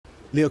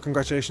Leo,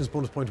 congratulations,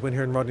 bonus point win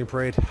here in Rodney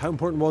Parade. How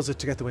important was it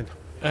to get the win?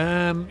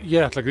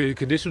 Yeah, like the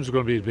conditions are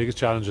going to be the biggest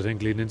challenge, I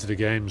think, leading into the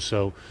game.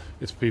 So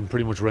it's been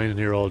pretty much raining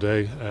here all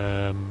day.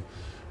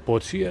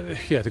 But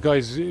yeah, the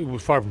guys, it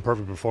was far from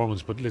perfect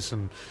performance. But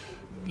listen,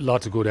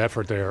 lots of good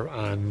effort there,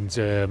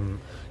 and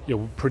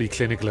pretty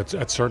clinical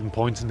at certain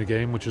points in the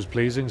game, which was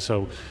pleasing.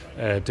 So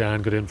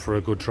Dan got in for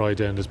a good try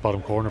down this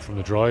bottom corner from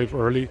the drive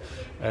early.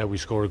 We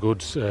scored a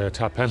good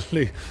tap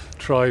penalty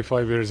try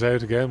 5 years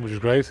out again, which is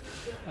great.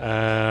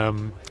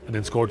 And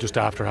then scored just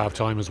after half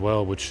time as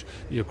well, which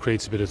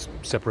creates a bit of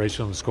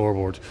separation on the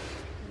scoreboard.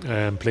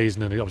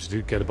 Pleasing, and obviously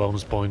did get a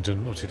bonus point,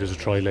 and obviously there's a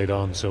try laid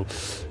on. So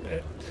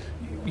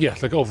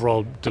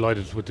overall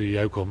delighted with the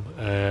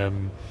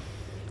outcome.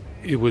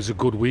 It was a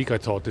good week, I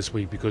thought, this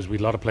week, because we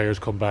had a lot of players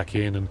come back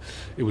in, and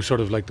it was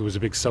sort of like there was a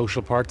big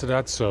social part to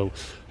that. So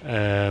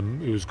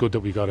it was good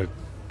that we got a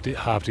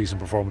half decent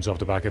performance off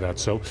the back of that.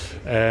 So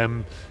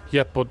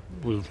but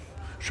we'll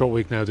short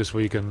week now this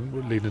week, and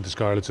we're leading into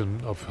Scarlets,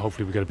 and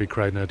hopefully we get a big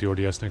crowd now at the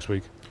RDS next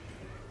week.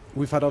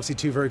 We've had obviously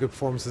two very good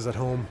performances at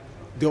home.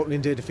 The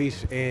opening day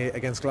defeat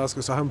against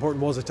Glasgow, so how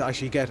important was it to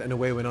actually get an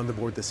away win on the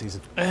board this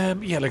season?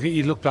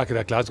 You look back at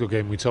that Glasgow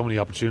game, we had so many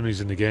opportunities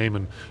in the game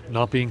and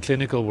not being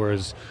clinical,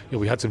 whereas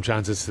we had some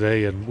chances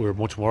today and we were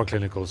much more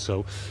clinical.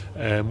 So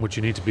which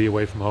you need to be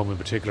away from home in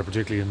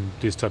particularly in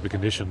this type of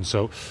conditions.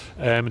 So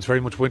it's very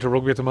much winter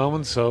rugby at the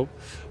moment, so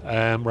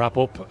wrap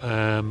up.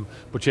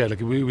 But yeah,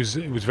 it was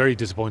very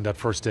disappointing that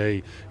first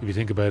day, if you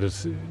think about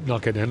it,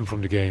 not getting anything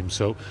from the game.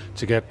 So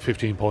to get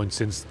 15 points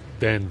since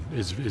then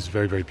is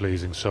very, very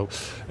pleasing. So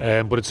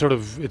but it's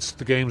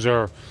the games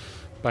are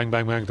bang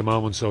bang bang at the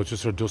moment, so it's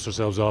just sort of dust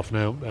ourselves off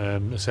now,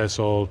 assess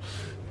all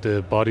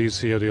the bodies,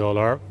 see how they all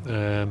are,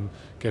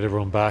 get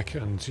everyone back,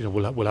 and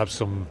we'll have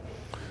some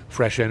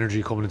fresh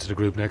energy coming into the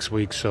group next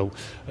week. So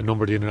a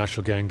number of the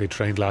international gang, they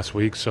trained last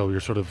week, so you're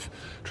sort of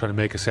trying to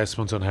make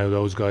assessments on how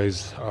those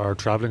guys are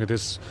travelling at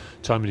this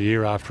time of the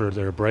year after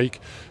their break,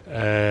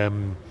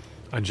 and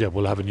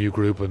we'll have a new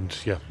group, and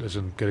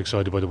listen, get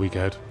excited by the week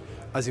ahead.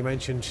 As you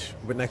mentioned,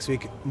 with next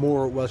week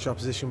more Welsh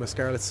opposition with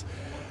Scarlets,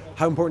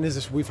 how important is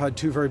it? We've had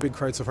two very big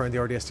crowds so far in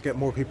the RDS, to get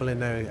more people in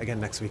now again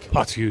next week.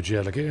 That's huge, yeah.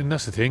 And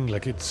that's the thing.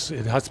 It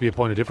has to be a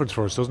point of difference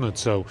for us, doesn't it?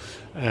 So,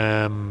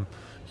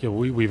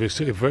 we've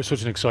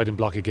such an exciting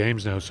block of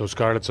games now. So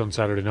Scarlets on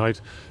Saturday night,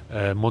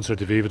 Munster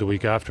to Viva the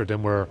week after.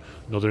 Then we're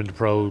another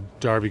Interpro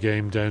Derby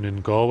game down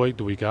in Galway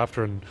the week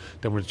after, and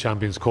then we're the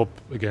Champions Cup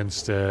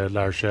against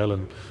La Rochelle,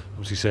 and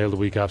obviously Sale the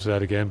week after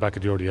that again back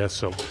at the RDS.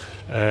 So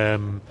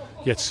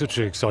it's such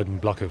an exciting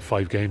block of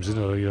 5 games, isn't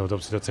it?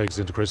 Obviously that takes us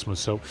into Christmas.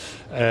 So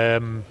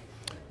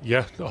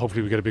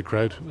hopefully we get a big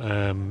crowd.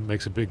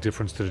 Makes a big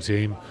difference to the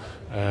team,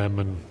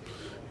 and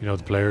the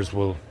players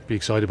will be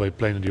excited by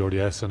playing in the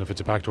RDS, and if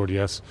it's a packed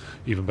RDS,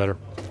 even better.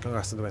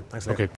 Congrats on the win. Thanks, Leo. Okay.